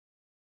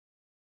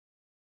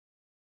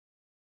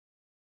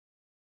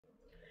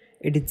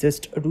It is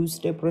just a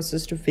two-step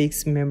process to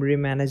fix memory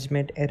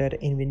management error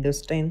in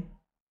Windows 10.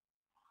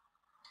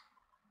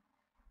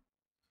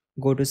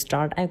 Go to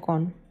Start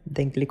icon,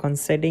 then click on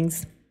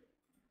Settings.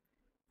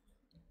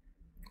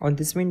 On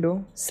this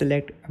window,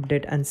 select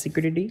Update and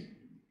Security,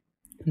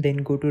 then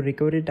go to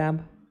Recovery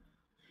tab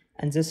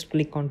and just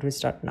click on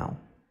Restart Now.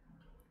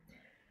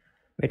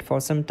 Wait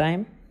for some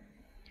time.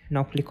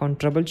 Now click on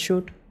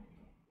Troubleshoot,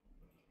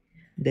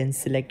 then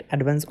select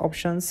Advanced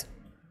Options.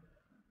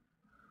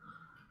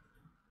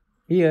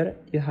 Here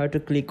you have to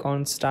click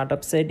on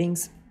Startup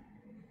Settings.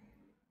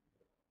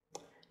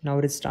 Now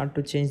restart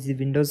to change the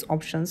Windows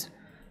options,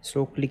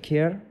 so click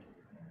here.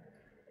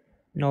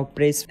 Now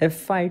press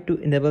F5 to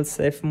enable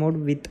safe mode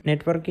with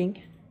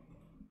networking.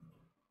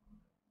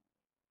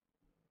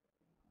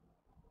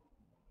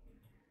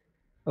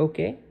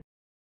 Okay,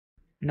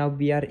 now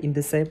we are in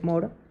the safe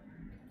mode,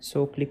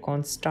 so click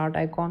on Start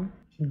icon,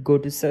 go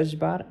to search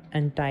bar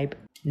and type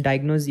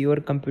diagnose your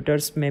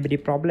computer's memory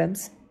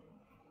problems.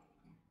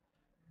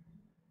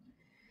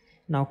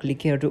 Now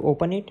click here to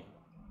open it.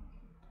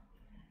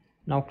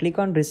 Now click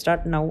on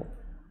Restart Now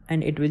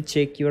and it will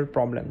check your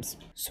problems.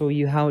 So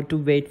you have to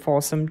wait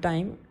for some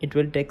time. It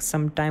will take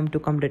some time to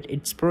complete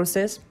its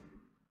process.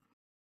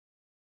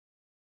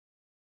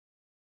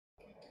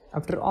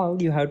 After all,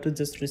 you have to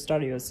just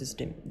restart your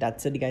system.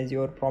 That's it guys,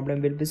 your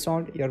problem will be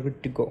solved. You're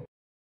good to go.